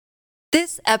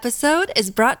This episode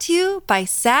is brought to you by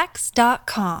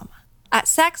Sax.com. At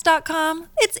Sax.com,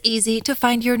 it's easy to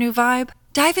find your new vibe.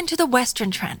 Dive into the Western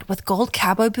trend with gold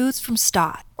cowboy boots from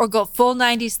Stott, or go full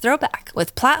 90s throwback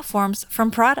with platforms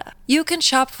from Prada. You can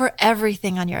shop for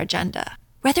everything on your agenda,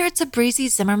 whether it's a breezy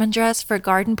Zimmermann dress for a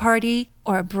garden party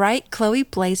or a bright Chloe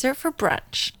blazer for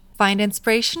brunch. Find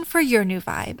inspiration for your new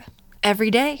vibe every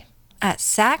day at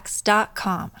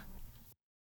Sax.com.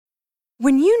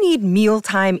 When you need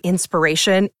mealtime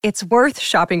inspiration, it's worth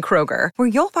shopping Kroger, where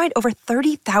you'll find over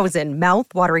 30,000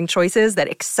 mouth-watering choices that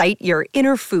excite your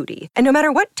inner foodie. And no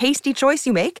matter what tasty choice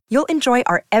you make, you'll enjoy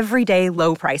our everyday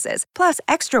low prices, plus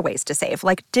extra ways to save,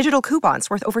 like digital coupons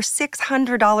worth over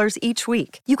 $600 each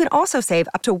week. You can also save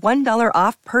up to $1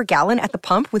 off per gallon at the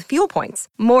pump with fuel points.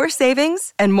 More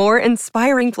savings and more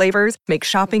inspiring flavors make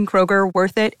shopping Kroger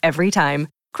worth it every time.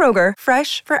 Kroger,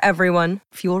 fresh for everyone.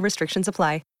 Fuel restrictions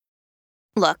apply.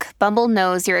 Look, Bumble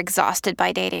knows you're exhausted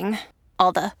by dating.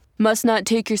 All the, must not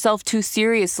take yourself too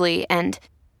seriously, and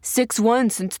 6'1"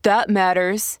 since that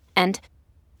matters, and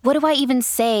what do I even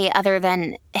say other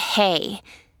than, hey?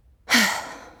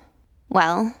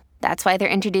 Well, that's why they're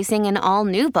introducing an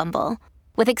all-new Bumble,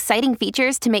 with exciting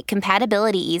features to make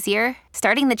compatibility easier,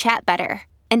 starting the chat better,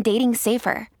 and dating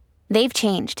safer. They've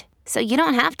changed, so you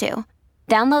don't have to.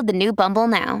 Download the new Bumble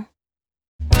now.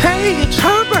 Hey, it's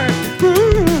Herbert.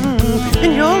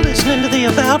 And you're listening to the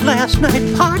About Last Night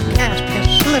podcast, you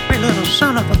slippery little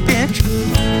son of a bitch.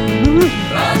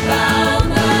 About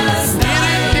last night.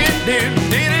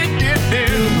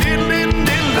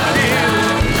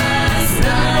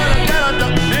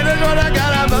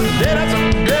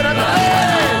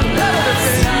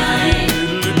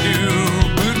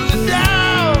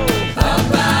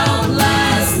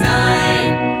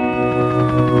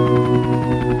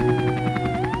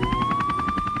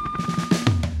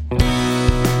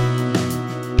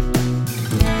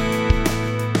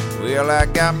 Well, I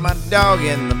got my dog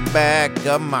in the back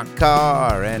of my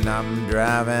car, and I'm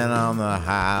driving on the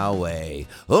highway.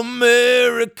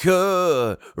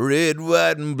 America, red,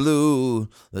 white, and blue.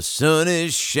 The sun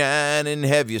is shining.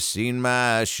 Have you seen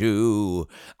my shoe?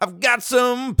 I've got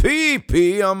some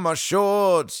pee-pee on my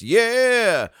shorts,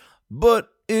 yeah. But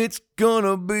it's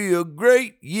gonna be a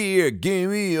great year.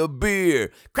 Give me a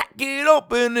beer. Crack it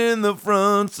open in the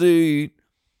front seat.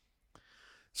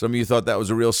 Some of you thought that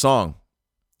was a real song.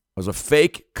 It was a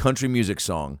fake country music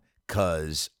song,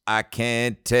 'cause I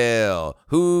can't tell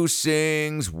who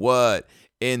sings what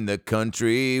in the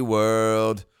country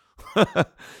world.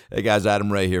 Hey guys, Adam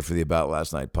Ray here for the About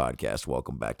Last Night podcast.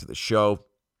 Welcome back to the show.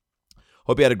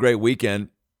 Hope you had a great weekend.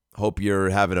 Hope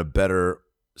you're having a better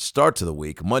start to the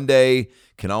week. Monday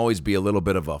can always be a little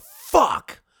bit of a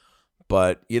fuck,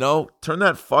 but, you know, turn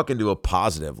that fuck into a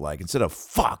positive. Like, instead of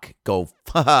fuck, go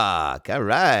fuck. All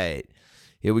right,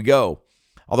 here we go.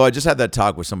 Although I just had that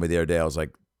talk with somebody the other day. I was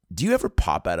like, do you ever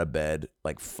pop out of bed,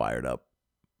 like, fired up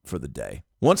for the day?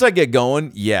 Once I get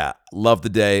going, yeah, love the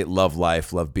day, love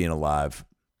life, love being alive.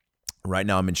 Right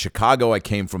now I'm in Chicago. I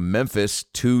came from Memphis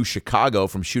to Chicago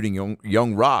from shooting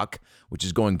Young Rock, which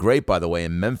is going great, by the way,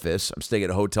 in Memphis. I'm staying at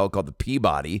a hotel called the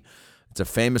Peabody. It's a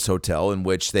famous hotel in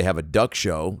which they have a duck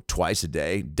show twice a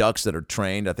day. Ducks that are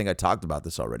trained. I think I talked about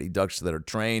this already. Ducks that are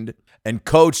trained and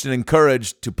coached and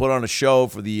encouraged to put on a show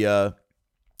for the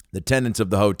tenants of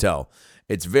the hotel.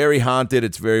 It's very haunted.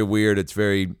 It's very weird.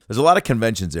 There's a lot of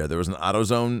conventions there. There was an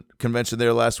AutoZone convention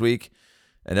there last week,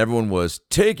 and everyone was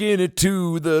taking it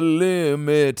to the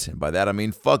limit. And by that, I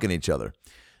mean fucking each other.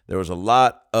 There was a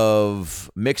lot of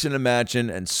mixing and matching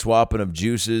and swapping of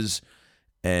juices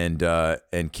and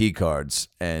key cards,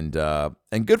 and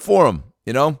good for them,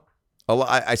 you know?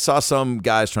 I saw some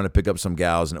guys trying to pick up some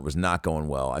gals, and it was not going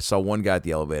well. I saw one guy at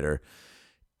the elevator.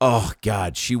 Oh,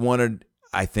 God, she wanted,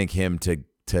 I think, him to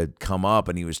come up,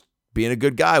 and he was being a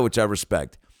good guy, which I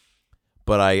respect.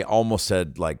 But I almost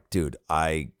said, like, dude,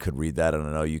 I could read that, and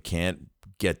I know you can't.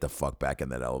 Get the fuck back in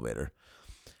that elevator.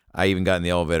 I even got in the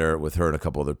elevator with her and a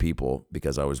couple other people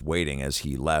because I was waiting as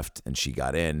he left, and she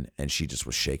got in, and she just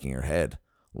was shaking her head,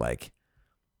 like,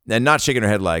 and not shaking her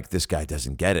head like, this guy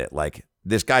doesn't get it. Like,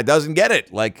 this guy doesn't get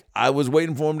it. Like, I was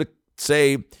waiting for him to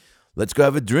say, let's go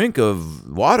have a drink of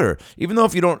water. Even though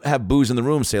if you don't have booze in the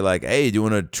room, say like, hey, do you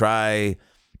want to try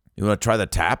the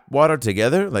tap water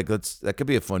together? Like, that could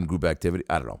be a fun group activity.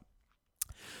 I don't know.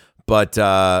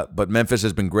 But Memphis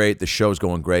has been great. The show's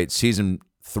going great. Season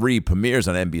 3 premieres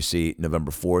on NBC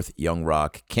November 4th. Young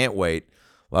Rock. Can't wait.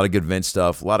 A lot of good Vince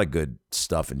stuff. A lot of good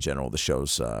stuff in general. The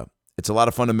show's it's a lot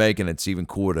of fun to make, and it's even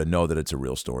cooler to know that it's a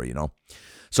real story, you know?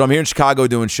 So I'm here in Chicago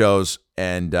doing shows,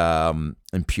 and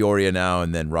in Peoria now,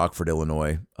 and then Rockford,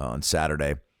 Illinois on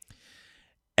Saturday.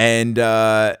 And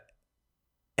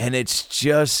it's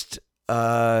just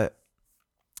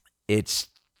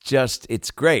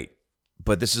it's great.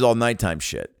 But this is all nighttime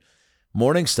shit.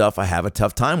 Morning stuff I have a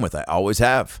tough time with. I always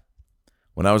have.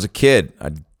 When I was a kid,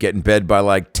 I'd get in bed by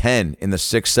like 10 in the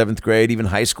 6th, 7th grade, even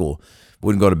high school.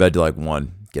 Wouldn't go to bed till like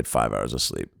 1, get 5 hours of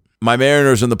sleep. My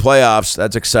Mariners in the playoffs,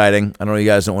 that's exciting. I know you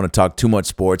guys don't want to talk too much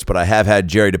sports, but I have had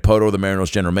Jerry Dipoto, the Mariners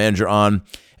general manager, on,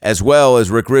 as well as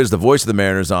Rick Rizzs, the voice of the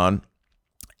Mariners, on.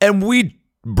 And we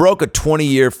broke a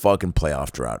 20-year fucking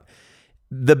playoff drought.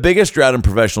 The biggest drought in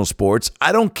professional sports.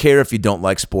 I don't care if you don't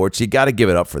like sports. You got to give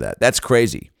it up for that. That's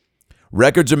crazy.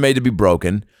 Records are made to be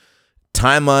broken.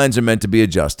 Timelines are meant to be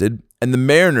adjusted. And the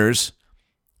Mariners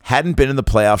hadn't been in the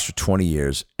playoffs for 20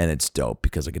 years, and it's dope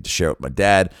because I get to share it with my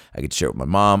dad. I get to share it with my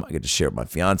mom. I get to share it with my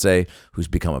fiance, who's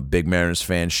become a big Mariners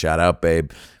fan. Shout out,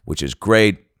 babe, which is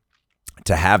great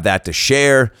to have that to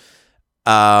share.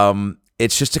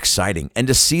 It's just exciting. And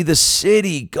to see the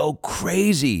city go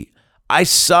crazy. I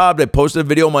sobbed. I posted a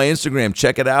video on my Instagram.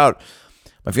 Check it out.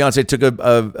 My fiance took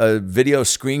a video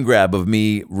screen grab of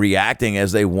me reacting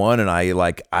as they won, and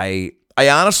I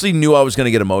honestly knew I was going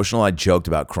to get emotional. I joked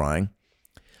about crying.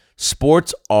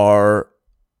 Sports are,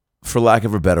 for lack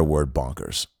of a better word,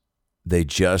 bonkers. They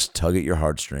just tug at your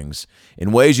heartstrings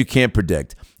in ways you can't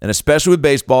predict. And especially with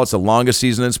baseball, it's the longest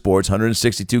season in sports,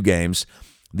 162 games.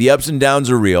 The ups and downs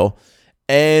are real.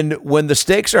 And when the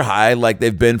stakes are high, like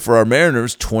they've been for our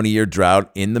Mariners, 20-year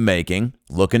drought in the making,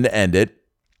 looking to end it.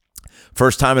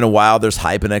 First time in a while, there's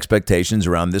hype and expectations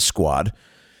around this squad.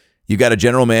 You got a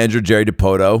general manager, Jerry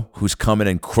Dipoto, who's come in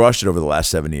and crushed it over the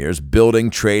last 7 years, building,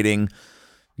 trading,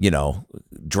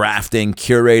 drafting,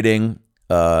 curating,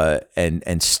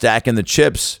 and stacking the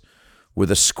chips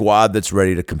with a squad that's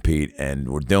ready to compete. And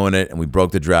we're doing it, and we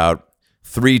broke the drought.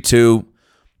 3-2,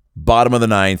 bottom of the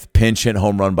 9th, pinch hit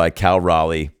home run by Cal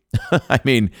Raleigh. I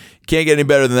mean, you can't get any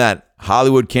better than that.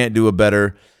 Hollywood can't do a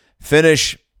better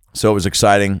finish. So it was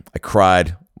exciting. I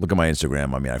cried. Look at my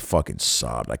Instagram. I mean, I fucking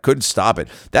sobbed. I couldn't stop it.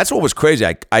 That's what was crazy.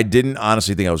 I didn't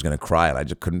honestly think I was going to cry, and I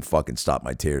just couldn't fucking stop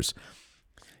my tears.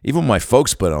 Even when my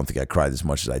folks split, I don't think I cried as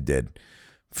much as I did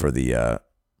for the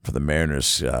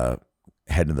Mariners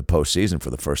heading to the postseason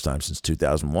for the first time since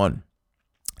 2001.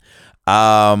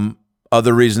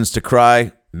 Other reasons to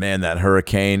cry. Man, that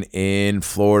hurricane in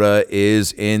Florida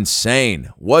is insane.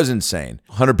 Was insane.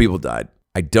 100 people died.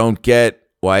 I don't get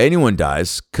why anyone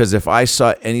dies, because if I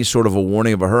saw any sort of a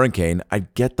warning of a hurricane,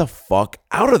 I'd get the fuck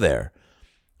out of there.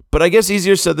 But I guess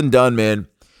easier said than done, man.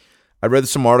 I read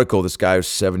some article. This guy was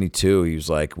 72. He was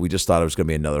like, we just thought it was going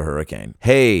to be another hurricane.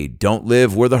 Hey, don't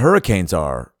live where the hurricanes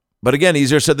are. But again,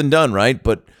 easier said than done, right?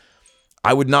 But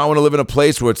I would not want to live in a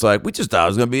place where it's like, we just thought it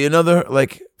was going to be another,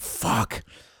 fuck.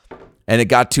 And it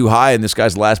got too high, and this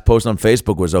guy's last post on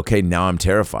Facebook was, okay, now I'm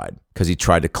terrified, because he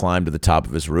tried to climb to the top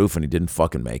of his roof, and he didn't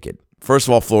fucking make it. First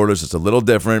of all, Florida's just a little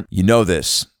different. You know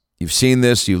this. You've seen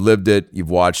this. You lived it.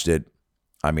 You've watched it.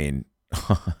 I mean,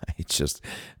 it's just,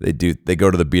 they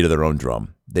go to the beat of their own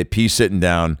drum. They pee sitting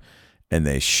down and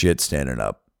they shit standing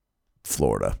up.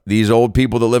 Florida. These old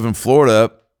people that live in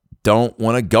Florida don't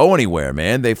want to go anywhere,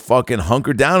 man. They fucking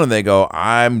hunker down and they go,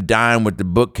 I'm dying with the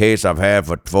bookcase I've had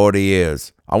for 40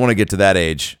 years. I want to get to that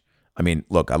age. I mean,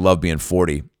 look, I love being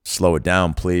 40. Slow it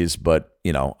down, please. But,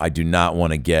 I do not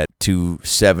want to get to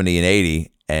 70 and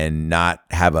 80 and not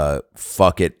have a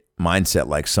fuck it mindset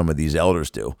like some of these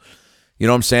elders do. You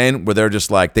know what I'm saying? Where they're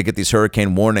just like, they get these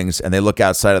hurricane warnings and they look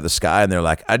outside of the sky and they're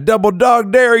like, I double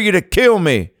dog dare you to kill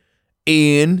me.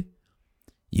 Ian,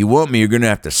 you want me, you're going to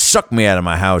have to suck me out of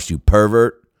my house, you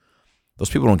pervert. Those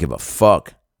people don't give a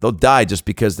fuck. They'll die just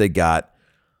because they're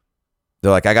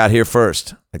like, I got here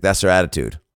first. Like, that's their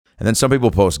attitude. And then some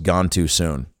people post gone too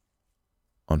soon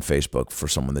on Facebook for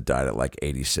someone that died at like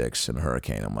 86 in a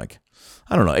hurricane. I'm like,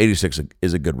 I don't know. 86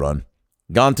 is a good run.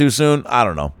 Gone too soon? I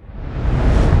don't know.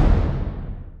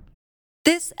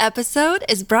 This episode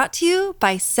is brought to you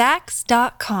by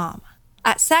Sax.com.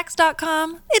 At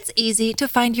Sax.com, it's easy to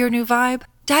find your new vibe.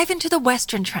 Dive into the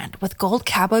Western trend with gold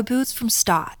cowboy boots from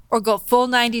Stott, or go full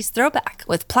 90s throwback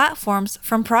with platforms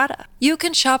from Prada. You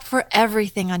can shop for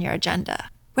everything on your agenda,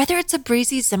 whether it's a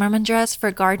breezy Zimmermann dress for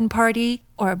a garden party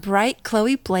or a bright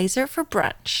Chloe blazer for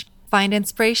brunch. Find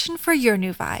inspiration for your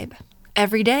new vibe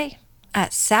every day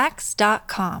at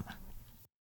Sax.com.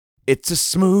 It's a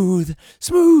smooth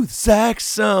Sax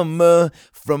summer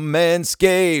from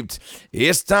Manscaped.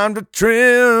 It's time to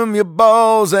trim your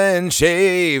balls and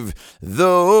shave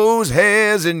those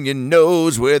hairs in your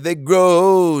nose where they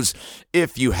grows.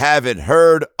 If you haven't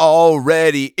heard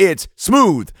already, it's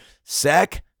smooth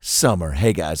Sax summer.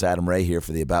 Hey guys, Adam Ray here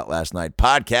for the About Last Night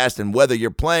podcast. And whether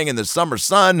you're playing in the summer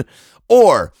sun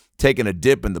or taking a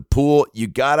dip in the pool, you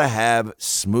gotta have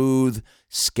smooth,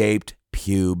 scaped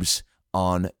pubes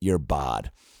on your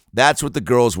bod. That's what the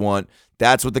girls want.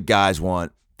 That's what the guys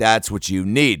want. That's what you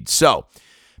need. So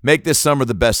make this summer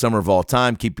the best summer of all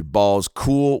time. Keep your balls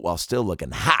cool while still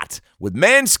looking hot with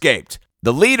Manscaped.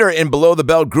 The leader in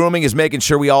below-the-belt grooming is making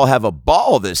sure we all have a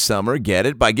ball this summer, get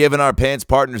it, by giving our pants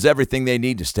partners everything they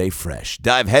need to stay fresh.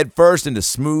 Dive headfirst into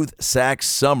smooth sack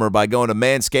summer by going to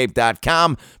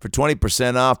manscaped.com for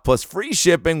 20% off plus free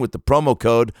shipping with the promo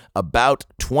code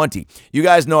ABOUT20. You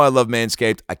guys know I love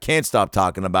Manscaped. I can't stop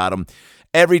talking about them.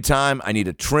 Every time I need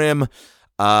a trim,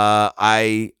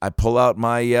 I pull out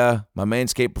my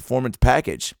Manscaped Performance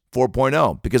Package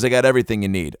 4.0 because I got everything you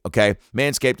need, okay?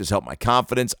 Manscaped has helped my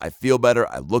confidence. I feel better.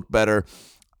 I look better.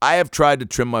 I have tried to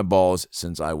trim my balls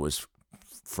since I was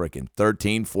freaking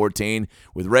 13, 14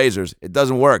 with razors. It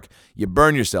doesn't work. You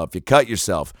burn yourself. You cut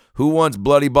yourself. Who wants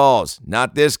bloody balls?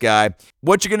 Not this guy.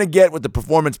 What you're going to get with the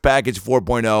Performance Package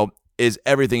 4.0 is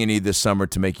everything you need this summer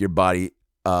to make your body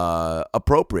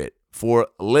appropriate for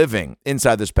living.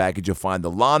 Inside this package, you'll find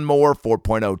the Lawnmower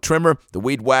 4.0 trimmer, the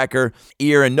Weed Whacker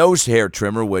ear and nose hair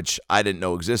trimmer, which I didn't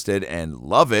know existed and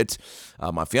love it.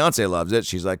 My fiance loves it.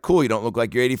 She's like, cool, you don't look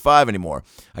like you're 85 anymore.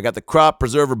 I got the Crop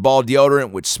Preserver Ball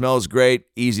Deodorant, which smells great,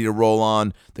 easy to roll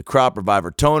on, the Crop Reviver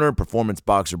Toner, Performance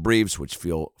Boxer Briefs, which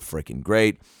feel freaking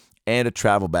great, and a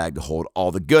travel bag to hold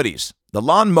all the goodies. The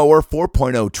Lawnmower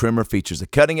 4.0 trimmer features a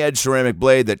cutting-edge ceramic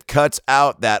blade that cuts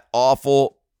out that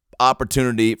awful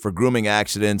opportunity for grooming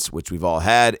accidents, which we've all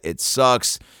had. It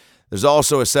sucks. There's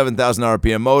also a 7,000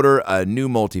 RPM motor, a new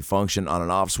multifunction on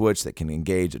and off switch that can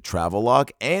engage a travel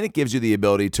lock, and it gives you the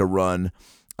ability to turn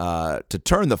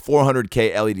the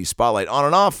 400K LED spotlight on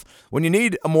and off when you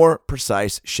need a more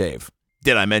precise shave.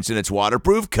 Did I mention it's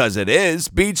waterproof? Because it is.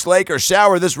 Beach, lake, or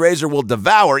shower, this razor will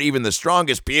devour even the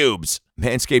strongest pubes.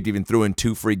 Manscaped even threw in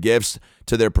 2 free gifts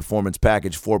to their Performance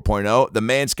Package 4.0, the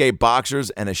Manscaped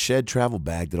Boxers and a Shed travel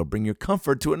bag that'll bring your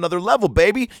comfort to another level,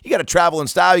 baby. You got to travel in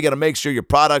style. You got to make sure your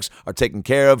products are taken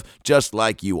care of just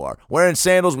like you are. Wearing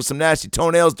sandals with some nasty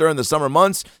toenails during the summer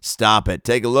months? Stop it.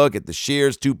 Take a look at the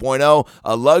Shears 2.0,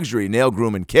 a luxury nail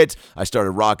grooming kit. I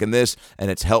started rocking this,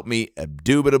 and it's helped me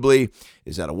indubitably.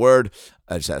 Is that a word?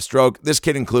 I just had a stroke. This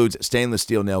kit includes stainless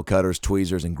steel nail cutters,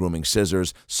 tweezers, and grooming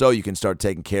scissors, so you can start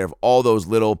taking care of all those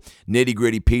little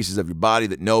nitty-gritty pieces of your body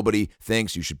that nobody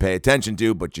thinks you should pay attention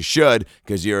to, but you should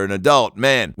because you're an adult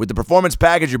man. With the Performance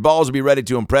Package, your balls will be ready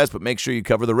to impress, but make sure you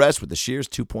cover the rest with the Shears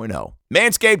 2.0.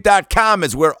 Manscaped.com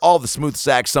is where all the smooth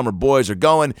sack summer boys are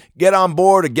going. Get on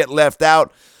board or get left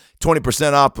out.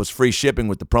 20% off plus free shipping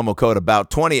with the promo code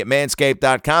ABOUT20 at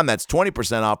manscaped.com. That's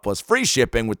 20% off plus free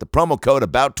shipping with the promo code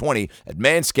ABOUT20 at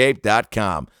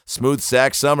manscaped.com. Smooth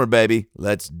sack summer, baby.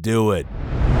 Let's do it.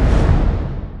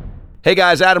 Hey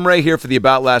guys, Adam Ray here for the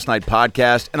About Last Night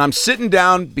podcast, and I'm sitting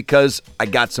down because I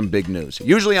got some big news.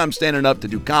 Usually I'm standing up to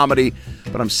do comedy,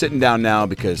 but I'm sitting down now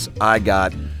because I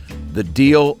got the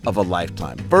deal of a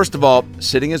lifetime. First of all,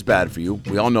 sitting is bad for you.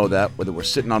 We all know that, whether we're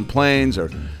sitting on planes or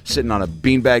sitting on a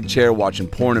beanbag chair watching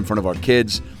porn in front of our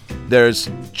kids. There's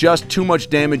just too much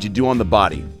damage you do on the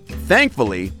body.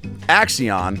 Thankfully,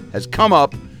 Axion has come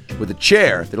up with a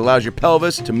chair that allows your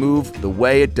pelvis to move the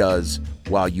way it does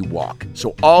while you walk.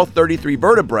 So all 33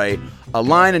 vertebrae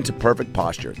align into perfect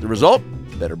posture. The result?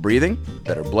 Better breathing,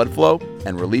 better blood flow,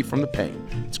 and relief from the pain.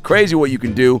 It's crazy what you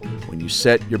can do when you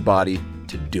set your body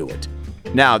to do it.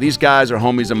 Now, these guys are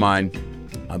homies of mine.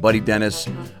 My buddy Dennis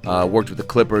worked with the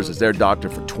Clippers as their doctor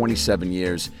for 27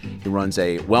 years. He runs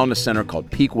a wellness center called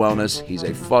Peak Wellness. He's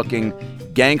a fucking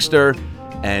gangster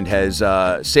and has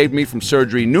saved me from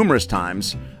surgery numerous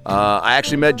times. I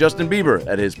actually met Justin Bieber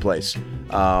at his place.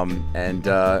 And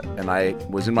I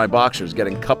was in my boxers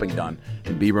getting cupping done.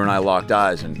 And Bieber and I locked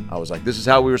eyes, and I was like, this is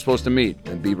how we were supposed to meet.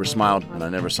 And Bieber smiled, and I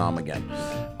never saw him again.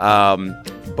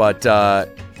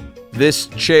 This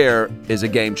chair is a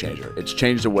game changer. It's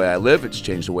changed the way I live. It's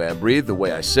changed the way I breathe, the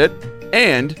way I sit.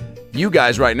 And you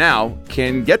guys right now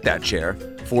can get that chair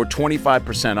for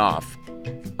 25% off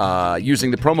using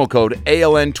the promo code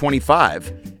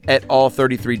ALN25 at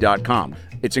all33.com.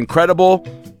 It's incredible.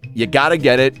 You got to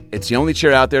get it. It's the only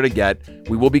chair out there to get.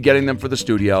 We will be getting them for the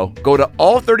studio. Go to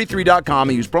all33.com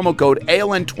and use promo code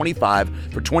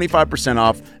ALN25 for 25%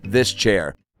 off this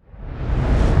chair.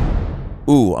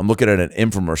 Ooh, I'm looking at an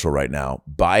infomercial right now.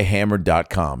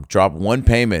 Buyhammer.com. Drop one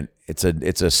payment. It's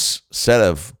a set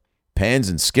of pans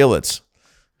and skillets.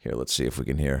 Here, let's see if we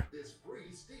can hear. This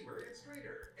free steamer and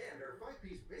strainer and our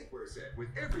 5-piece bakeware set with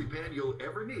every pan you'll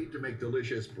ever need to make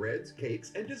delicious breads,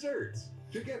 cakes, and desserts.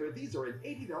 Together, these are an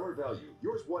 $80 value.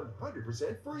 Yours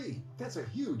 100% free. That's a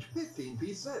huge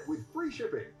 15-piece set with free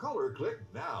shipping. Call or click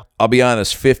now. I'll be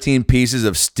honest, 15 pieces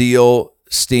of steel,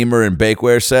 steamer, and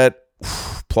bakeware set,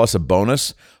 plus a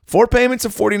bonus. 4 payments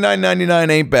of $49.99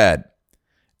 ain't bad.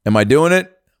 Am I doing it?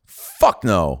 Fuck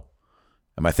no.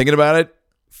 Am I thinking about it?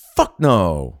 Fuck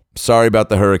no. Sorry about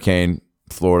the hurricane,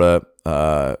 Florida.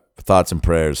 Thoughts and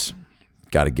prayers.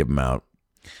 Got to give them out.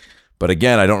 But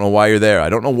again, I don't know why you're there. I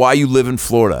don't know why you live in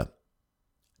Florida.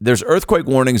 There's earthquake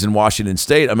warnings in Washington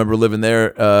State. I remember living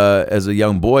there as a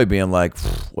young boy being like,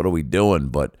 what are we doing?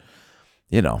 But,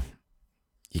 you know,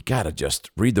 you got to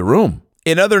just read the room.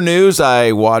 In other news,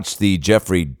 I watched the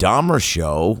Jeffrey Dahmer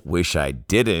show. Wish I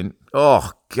didn't.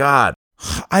 Oh, God.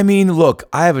 I mean, look,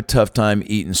 I have a tough time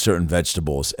eating certain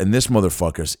vegetables, and this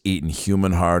motherfucker's eating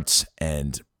human hearts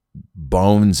and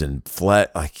bones and flesh.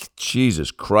 Like,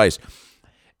 Jesus Christ.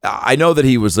 I know that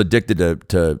he was addicted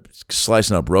to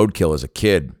slicing up roadkill as a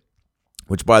kid,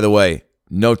 which, by the way,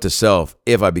 note to self,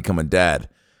 if I become a dad,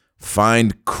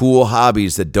 find cool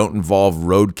hobbies that don't involve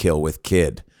roadkill with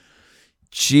kid.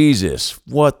 Jesus,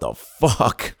 what the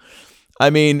fuck? I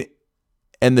mean,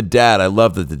 and the dad, I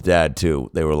love that the dad,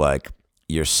 too. They were like,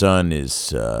 your son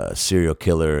is a serial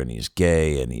killer, and he's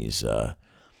gay, and he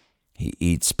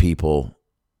eats people.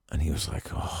 And he was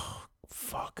like, oh,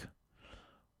 fuck.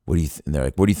 And they're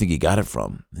like, where do you think he got it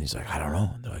from? And he's like, I don't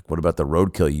know. And they're like, what about the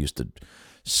roadkill you used to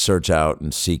search out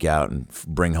and seek out and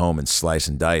bring home and slice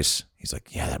and dice? He's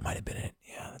like, yeah, that might have been it.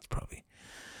 Yeah, that's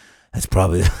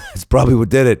probably what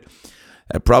did it.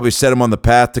 That probably set him on the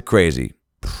path to crazy.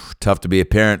 Tough to be a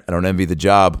parent. I don't envy the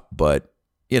job, but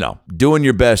you know, doing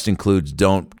your best includes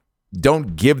don't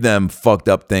give them fucked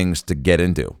up things to get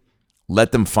into.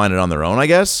 Let them find it on their own, I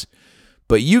guess.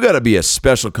 But you got to be a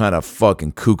special kind of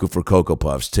fucking cuckoo for Cocoa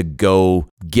Puffs to go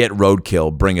get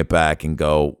roadkill, bring it back, and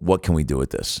go, what can we do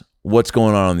with this? What's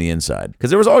going on the inside? Because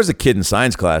there was always a kid in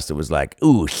science class that was like,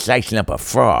 ooh, slicing up a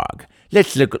frog.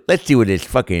 Let's see what his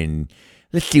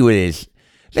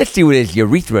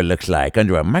urethra looks like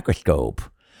under a microscope.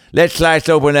 Let's slice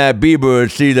open that beaver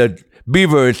and see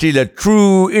the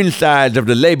true insides of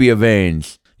the labia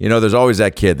veins. You know, there's always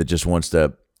that kid that just wants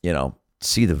to, you know,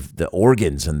 see the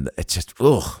organs, and it's just,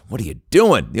 ugh, what are you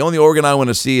doing? The only organ I want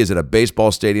to see is at a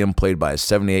baseball stadium played by a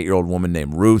 78-year-old woman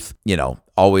named Ruth. You know,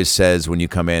 always says when you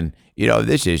come in, you know,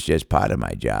 this is just part of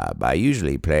my job. I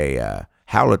usually play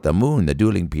Howl at the Moon, the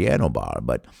dueling piano bar,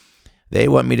 but they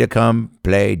want me to come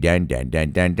play dun dun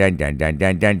dun dun dun dun dun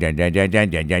dun dun dun dun dun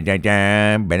dun dun dun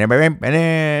dun,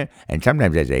 and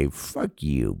sometimes I say, fuck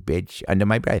you, bitch, under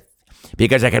my breath,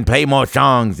 because I can play more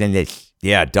songs than this.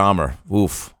 Yeah, Dahmer,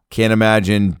 oof. Can't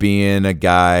imagine being a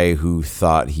guy who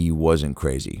thought he wasn't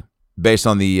crazy. Based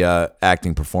on the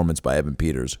acting performance by Evan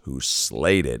Peters, who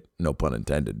slayed it, no pun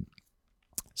intended.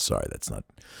 Sorry, that's not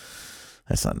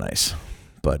nice.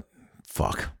 But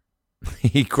fuck.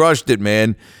 He crushed it,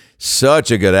 man.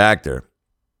 Such a good actor.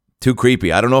 Too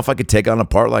creepy. I don't know if I could take on a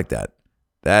part like that.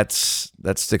 That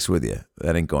sticks with you.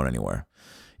 That ain't going anywhere.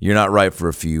 You're not right for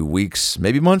a few weeks,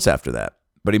 maybe months after that.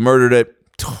 But he murdered it.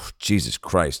 Oh, Jesus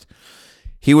Christ.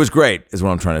 He was great, is what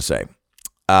I'm trying to say.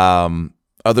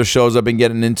 Other shows I've been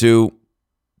getting into,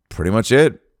 pretty much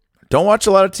it. Don't watch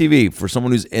a lot of TV. For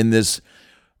someone who's in this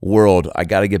world, I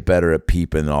got to get better at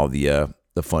peeping all the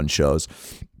fun shows.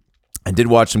 I did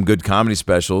watch some good comedy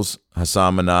specials.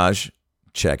 Hasan Minhaj,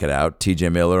 check it out.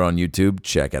 TJ Miller on YouTube,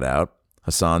 check it out.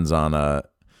 Hasan's on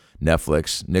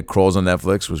Netflix. Nick Kroll's on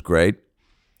Netflix, was great.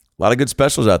 A lot of good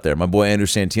specials out there. My boy Andrew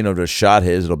Santino just shot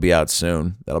his. It'll be out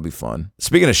soon. That'll be fun.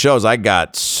 Speaking of shows, I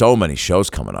got so many shows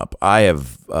coming up. I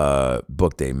have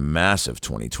booked a massive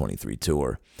 2023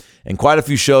 tour and quite a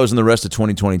few shows in the rest of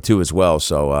 2022 as well.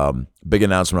 So big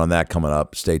announcement on that coming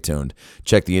up. Stay tuned.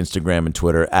 Check the Instagram and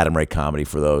Twitter, Adam Ray Comedy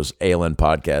for those. ALN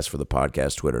Podcast for the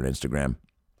podcast, Twitter, and Instagram.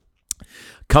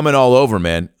 Coming all over,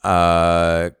 man.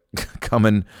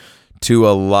 Coming to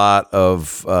a lot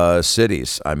of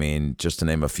cities. I mean, just to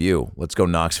name a few. Let's go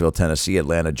Knoxville, Tennessee,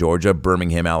 Atlanta, Georgia,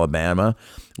 Birmingham, Alabama,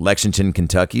 Lexington,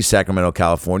 Kentucky, Sacramento,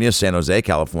 California, San Jose,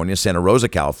 California, Santa Rosa,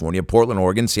 California, Portland,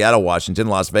 Oregon, Seattle, Washington,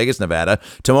 Las Vegas, Nevada,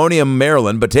 Timonium,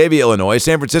 Maryland, Batavia, Illinois,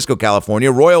 San Francisco,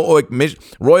 California, Royal Oak,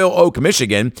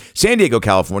 Michigan, San Diego,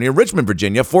 California, Richmond,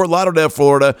 Virginia, Fort Lauderdale,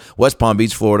 Florida, West Palm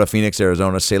Beach, Florida, Phoenix,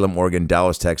 Arizona, Salem, Oregon,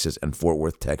 Dallas, Texas, and Fort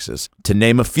Worth, Texas, to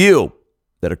name a few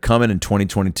that are coming in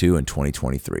 2022 and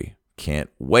 2023. Can't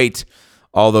wait.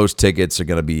 All those tickets are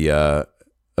going to be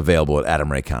available at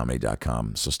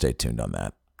adamraycomedy.com, so stay tuned on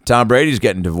that. Tom Brady's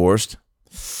getting divorced.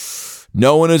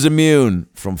 No one is immune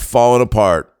from falling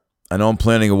apart. I know I'm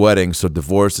planning a wedding, so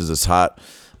divorce is a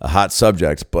hot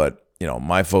subject, but you know,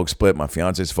 my folks split, my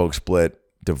fiance's folks split.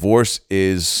 Divorce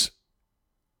it's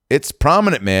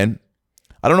prominent, man.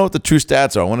 I don't know what the true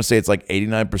stats are. I want to say it's like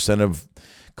 89% of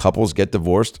couples get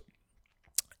divorced.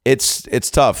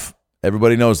 It's tough.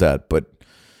 Everybody knows that, but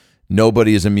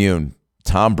nobody is immune.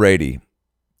 Tom Brady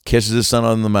kisses his son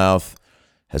on the mouth,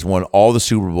 has won all the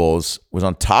Super Bowls, was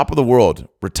on top of the world,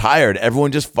 retired.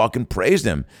 Everyone just fucking praised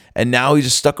him. And now he's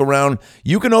just stuck around.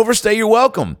 You can overstay your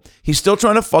welcome. He's still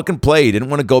trying to fucking play. He didn't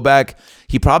want to go back.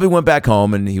 He probably went back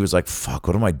home and he was like, fuck,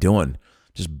 what am I doing?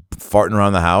 Just farting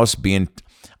around the house,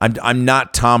 I'm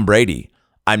not Tom Brady.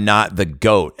 I'm not the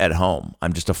GOAT at home.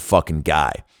 I'm just a fucking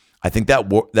guy. I think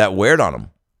that weared on him.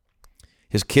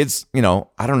 His kids, I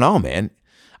don't know, man.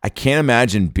 I can't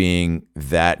imagine being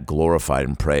that glorified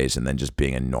and praised and then just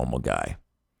being a normal guy.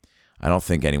 I don't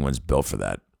think anyone's built for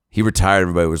that. He retired.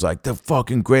 Everybody was like, the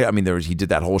fucking great. I mean, he did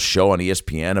that whole show on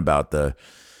ESPN about what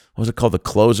was it called? The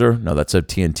Closer? No, that's a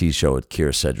TNT show with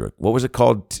Kira Sedgwick. What was it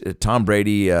called? Tom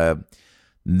Brady, the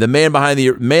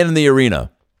man in the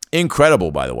arena.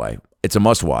 Incredible, by the way. It's a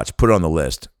must watch. Put it on the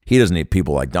list. He doesn't eat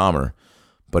people like Dahmer,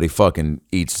 but he fucking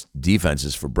eats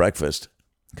defenses for breakfast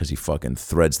because he fucking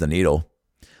threads the needle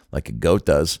like a goat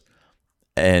does.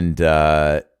 And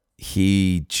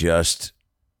he just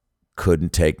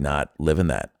couldn't take not living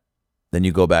that. Then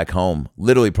you go back home,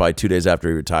 literally probably 2 days after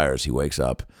he retires, he wakes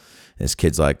up and his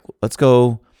kid's like, let's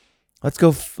go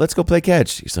play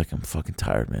catch. He's like, I'm fucking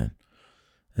tired, man.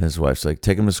 And his wife's like,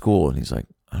 take him to school. And he's like,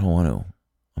 I don't want to.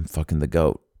 I'm fucking the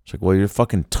GOAT. It's like, well, you're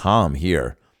fucking Tom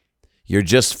here. You're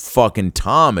just fucking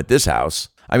Tom at this house.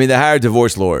 I mean, they hire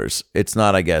divorce lawyers. It's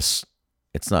not, I guess,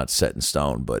 it's not set in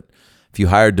stone, but if you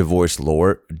hire divorce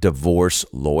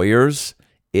lawyers,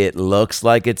 it looks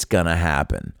like it's going to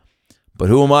happen. But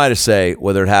who am I to say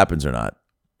whether it happens or not?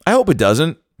 I hope it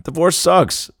doesn't. Divorce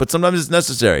sucks, but sometimes it's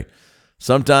necessary.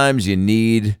 Sometimes you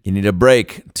need a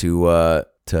break to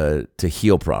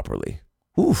heal properly.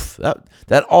 Oof,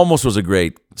 that almost was a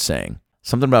great saying.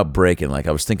 Something about breaking, like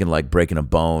I was thinking like breaking a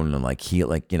bone and like heal,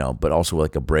 like, but also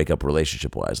like a breakup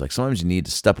relationship wise. Like sometimes you need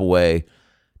to step away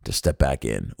to step back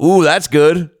in. Ooh, that's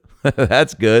good.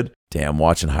 That's good. Damn,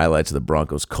 watching highlights of the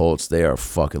Broncos Colts, they are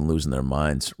fucking losing their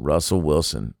minds. Russell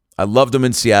Wilson. I loved him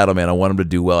in Seattle, man. I want him to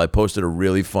do well. I posted a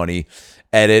really funny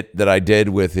edit that I did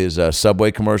with his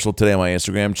Subway commercial today on my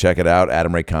Instagram. Check it out.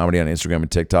 Adam Ray Comedy on Instagram and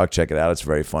TikTok. Check it out. It's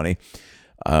very funny.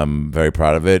 I'm very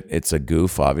proud of it. It's a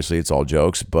goof. Obviously, it's all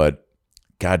jokes, but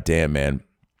goddamn, man.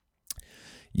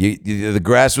 The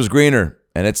grass was greener,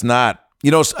 and it's not.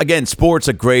 Again, sport's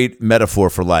a great metaphor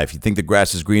for life. You think the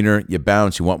grass is greener, you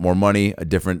bounce, you want more money, a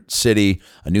different city,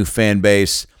 a new fan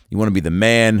base. You want to be the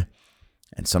man,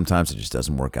 and sometimes it just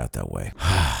doesn't work out that way.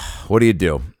 What do you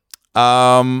do?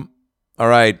 All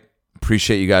right.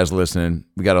 Appreciate you guys listening.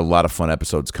 We got a lot of fun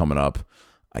episodes coming up.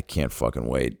 I can't fucking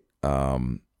wait.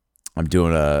 I'm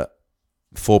doing a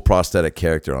full prosthetic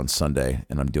character on Sunday,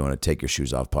 and I'm doing a Take Your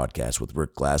Shoes Off podcast with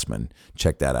Rick Glassman.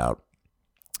 Check that out.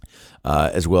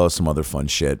 As well as some other fun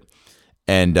shit.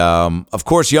 And, of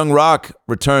course, Young Rock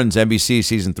returns, NBC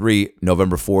Season 3,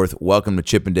 November 4th. Welcome to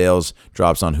Chippendales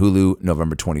drops on Hulu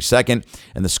November 22nd.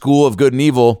 And The School of Good and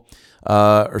Evil,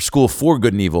 or School for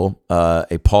Good and Evil,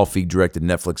 a Paul Feig-directed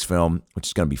Netflix film, which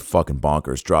is going to be fucking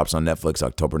bonkers, drops on Netflix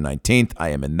October 19th. I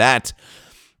am in that.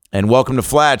 And welcome to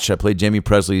Flatch. I played Jamie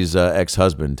Presley's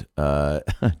ex-husband,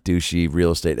 douchey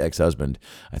real estate ex-husband.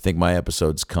 I think my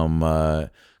episodes come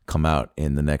out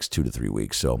in the next 2 to 3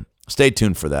 weeks. So stay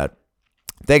tuned for that.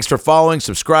 Thanks for following.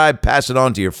 Subscribe. Pass it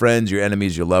on to your friends, your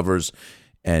enemies, your lovers,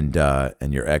 and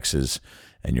your exes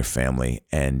and your family.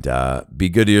 And be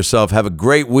good to yourself. Have a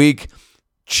great week.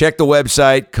 Check the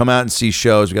website. Come out and see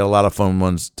shows. We got a lot of fun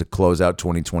ones to close out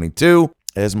 2022.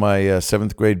 As my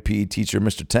 7th grade PE teacher,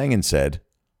 Mr. Tangen, said,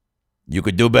 you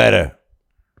could do better.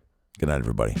 Good night,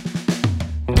 everybody.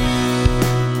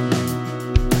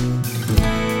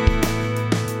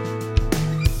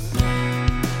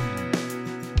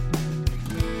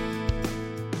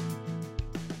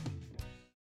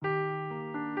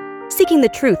 Seeking the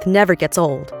truth never gets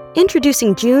old.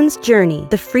 Introducing June's Journey,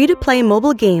 the free-to-play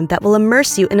mobile game that will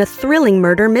immerse you in a thrilling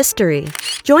murder mystery.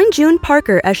 Join June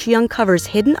Parker as she uncovers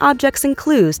hidden objects and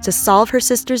clues to solve her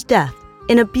sister's death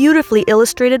in a beautifully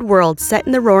illustrated world set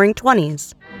in the Roaring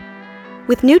 '20s.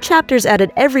 With new chapters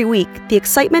added every week, the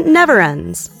excitement never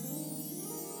ends.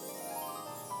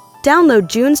 Download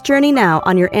June's Journey now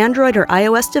on your Android or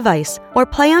iOS device, or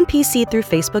play on PC through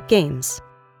Facebook Games.